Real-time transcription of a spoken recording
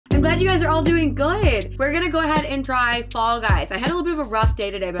glad you guys are all doing good. We're gonna go ahead and try Fall Guys. I had a little bit of a rough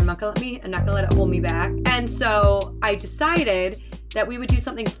day today, but I'm not gonna let it hold me back. And so I decided that we would do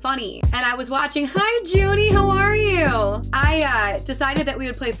something funny. And I was watching, hi Junie, how are you? I decided that we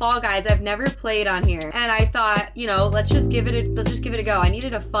would play Fall Guys. I've never played on here. And I thought, you know, let's just give it a go. I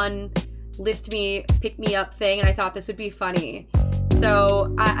needed a fun lift me, pick me up thing, and I thought this would be funny.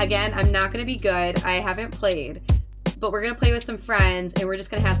 So again, I'm not gonna be good. I haven't played, but we're gonna play with some friends and we're just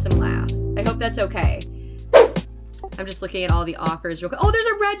gonna have some laughs. I hope that's okay. I'm just looking at all the offers real quick. Oh, there's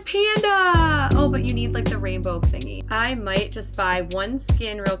a red panda! Oh, but you need like the rainbow thingy. I might just buy one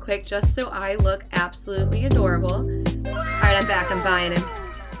skin real quick just so I look absolutely adorable. All right, I'm back, I'm buying him.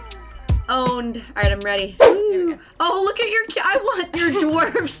 Owned. All right, I'm ready. Ooh. Oh, look at your, I want your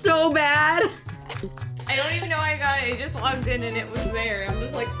dwarf so bad. I don't even know how I got it. I just logged in and it was there. I'm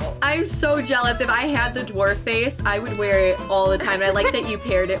just like, oh. I'm so jealous. If I had the dwarf face, I would wear it all the time. And I like that you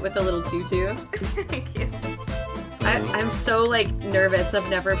paired it with a little tutu. Thank you. I'm so like nervous. I've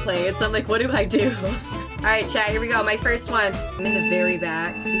never played, so I'm like, what do I do? All right, chat, here we go. My first one. I'm in the very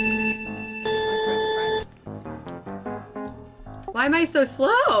back. Why am I so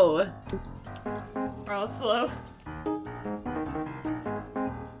slow? We're all slow.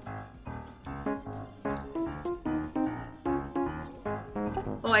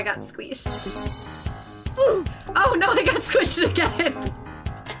 Oh, I got squished. Ooh. Oh no, I got squished again.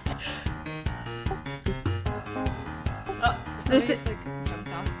 Oh, this is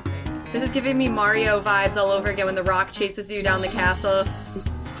giving me Mario vibes all over again when the rock chases you down the castle.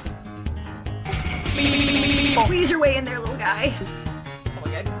 Squeeze your way in there, little guy. Oh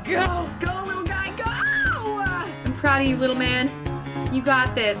my god, go! Go, little guy, go! I'm proud of you, little man. You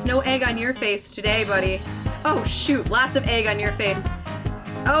got this. No egg on your face today, buddy. Oh shoot, lots of egg on your face.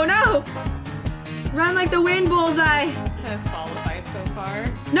 Oh no! Run like the wind, bullseye! This has qualified so far.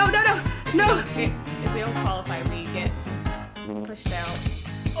 No, no, no, no! If we don't qualify, we get pushed out.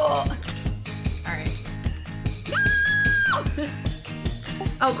 Oh! Alright. No!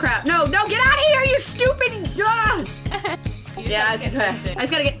 Oh crap, no, no, get out of here, you stupid! Ah! Yeah, it's okay. I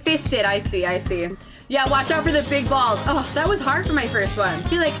just gotta get fisted, I see. Yeah, watch out for the big balls. Oh, that was hard for my first one. I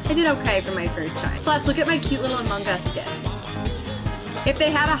feel like I did okay for my first time. Plus, look at my cute little Among Us skin. If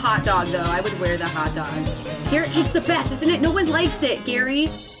they had a hot dog, though, I would wear the hot dog. Carrot cake's the best, isn't it? No one likes it, Gary.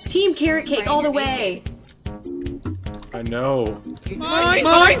 Team carrot cake all the way. I know. Mine!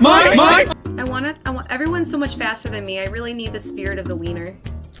 I want, everyone's so much faster than me. I really need the spirit of the wiener.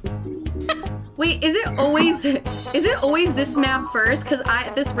 Wait, is it always this map first? Because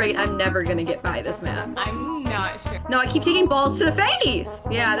at this rate, I'm never gonna get by this map. I'm not sure. No, I keep taking balls to the face!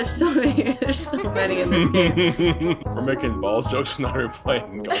 Yeah, there's so many in this game. We're making balls jokes when we're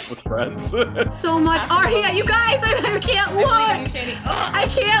playing golf with friends. So much. Oh, yeah, you guys, I can't look! I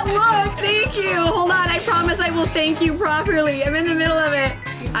can't look, thank you! Hold on, I promise I will thank you properly. I'm in the middle of it.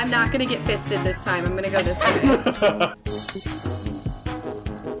 I'm not gonna get fisted this time. I'm gonna go this way.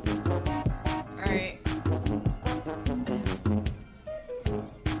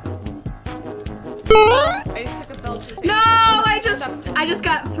 No, I just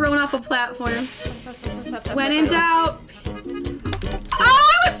got thrown off a platform. When in doubt. Oh,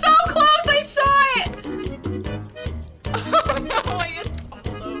 I was so close! I saw it! Oh no, I just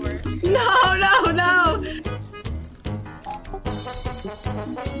tumbled over. No.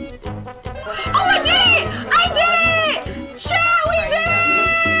 Oh, I did it! I did it! Chat, we did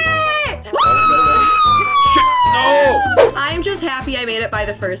it! Shit, no! I'm just happy I made it by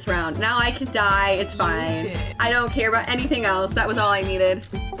the first round. Now I can die, it's fine. I don't care about anything else. That was all I needed.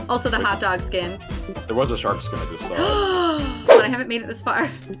 Also the hot dog skin. There was a shark skin I just saw. But I haven't made it this far.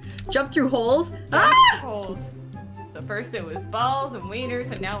 Jump through holes? Ah! Holes. So first it was balls and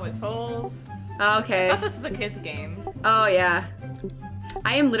wieners, and now it's holes. Okay. I thought this was a kid's game. Oh yeah.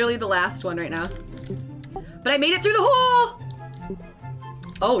 I am literally the last one right now. But I made it through the hole!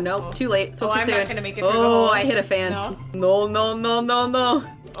 Oh no, too late. So I'm not gonna make it through the hole. hole. I hit a fan. No. No.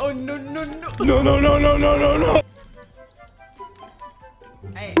 Oh no. No.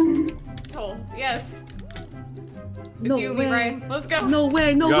 Hey. Hole. Yes. It's No you and way. me, Brian. Let's go. No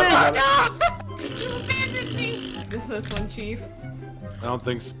way. Got This one, Chief. I don't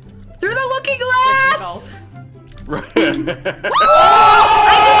think so. Through the looking glass!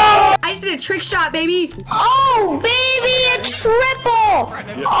 I just did a trick shot, baby. Oh, baby, a triple!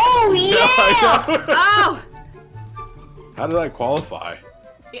 Yeah. Oh, yeah! Oh! How did I qualify?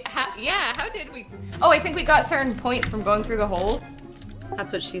 Yeah, how did we? Oh, I think we got certain points from going through the holes.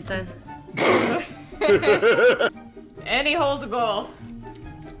 That's what she said. Any hole's a goal.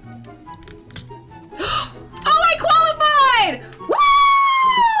 Oh, I qualified! Woo!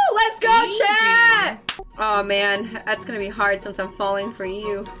 Let's chat! Oh man, that's gonna be hard since I'm falling for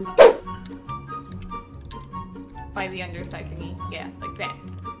you. By the underside thingy. Yeah, like that.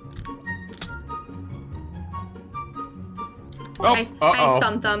 Oh, Hi,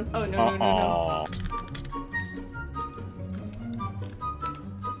 Thumb Thumb. Oh, no.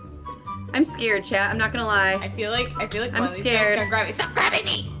 I'm scared, chat. I'm not gonna lie. I feel like I'm one of these scared. gonna grab me. Stop grabbing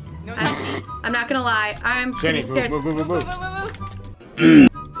me! No, touch me. I'm not gonna lie. I'm pretty Shanny, scared. move.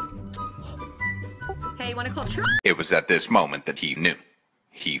 Hey, you wanna call True? It was at this moment that he knew.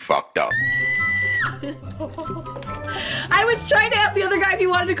 He fucked up. I was trying to ask the other guy if he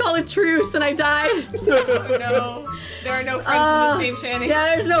wanted to call a truce, and I died. Oh, no. There are no friends in this game, Shanny.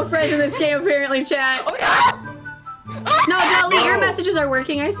 Yeah, there's no friends in this game, apparently, chat. Oh, No, Dolly, your messages are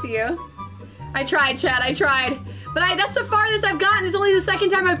working. I see you. I tried, chat. I tried. But that's the farthest I've gotten. It's only the second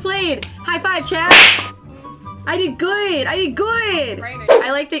time I played. High five, chat. I did good. I did good. Brian,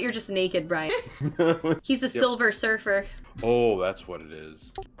 I like that you're just naked, Brian. He's a Silver Surfer. Oh, that's what it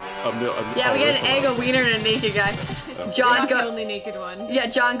is. Yeah, we got an egg, a wiener, and a naked guy. You're John not the goes. only naked one. Yeah,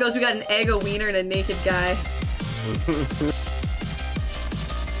 John goes. We got an egg, a wiener, and a naked guy. Alright,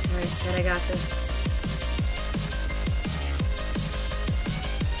 shit, I got this.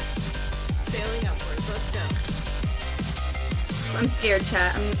 Sailing upwards. Let's go. I'm scared,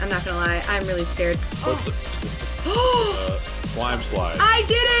 chat. I'm not gonna lie. I'm really scared. Slime slide. I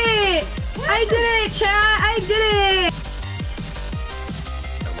did it! I did it, chat! I did it!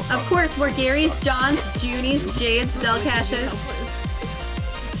 Of course, we're Gary's, John's, Junie's, Jade's, Delcash's.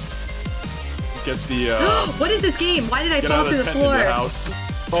 Get the What is this game? Why did I get fall out of through the the tent in floor? your house.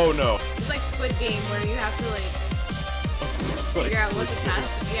 Oh no. It's like Squid Game where you have to like figure out what the task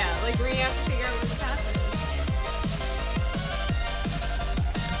is. Yeah, like where you have to figure out what the task is.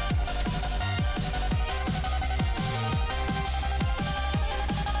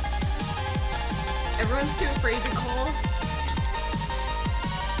 Everyone's too afraid to call.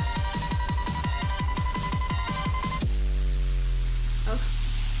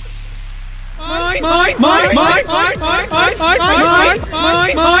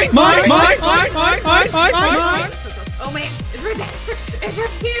 Oh man, it's right there. It's right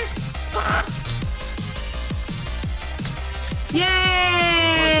here. Ah.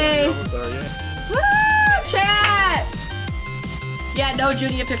 Yay! Woo! Chat! Yeah, no,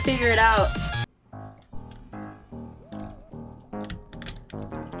 Junie, you have to figure it out.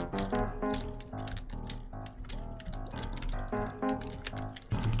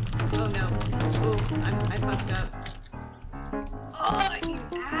 Oh no. Oh, I fucked up. Oh, you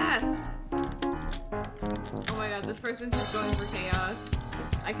ass! Oh my god, this person's just going for chaos.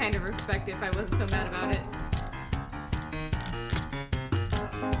 I kind of respect it if I wasn't so mad about it.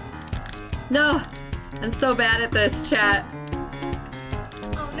 No! I'm so bad at this, chat.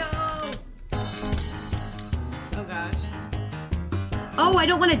 Oh no! Oh gosh. Oh, I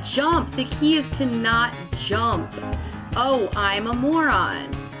don't want to jump. The key is to not jump. Oh, I'm a moron.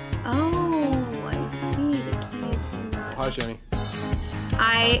 Oh, I see. The key is to not... Hi, Shanny.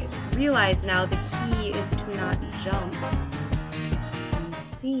 I realize now the key is to not jump. I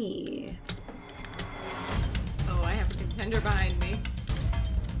see. Oh, I have a contender behind me.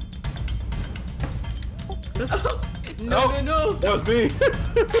 Oops. No. That was me.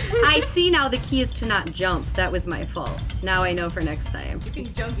 I see now the key is to not jump. That was my fault. Now I know for next time. You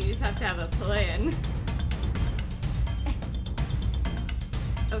can jump, you just have to have a plan.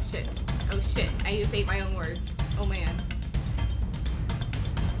 Oh shit. Oh shit. I just ate my own words. Oh man.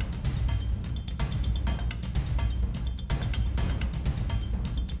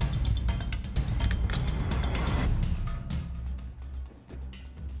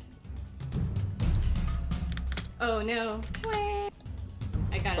 Oh no.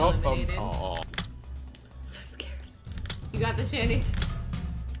 I got eliminated. So scared. You got the Shanny.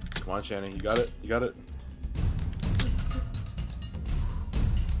 Come on, Shanny. You got it. You got it.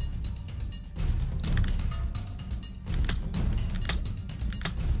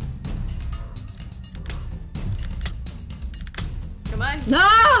 Come on. No!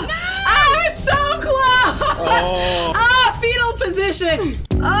 I was so close! Oh. Ah, fetal position!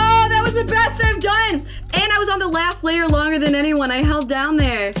 Oh, that was the best I've done! And I was on the last layer longer than anyone. I held down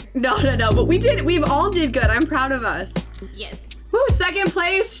there. No, but we all did good. I'm proud of us. Yes. Woo, second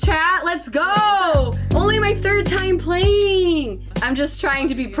place, chat. Let's go! Only my third time playing. I'm just trying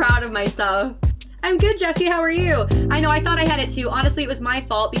to be proud of myself. I'm good, Jesse. How are you? I know, I thought I had it too. Honestly, it was my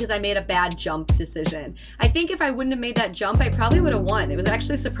fault because I made a bad jump decision. I think if I wouldn't have made that jump, I probably would have won. It was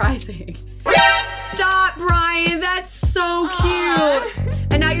actually surprising. Stop, Brian. That's so cute.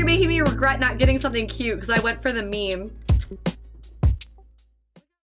 And now you're making me regret not getting something cute because I went for the meme.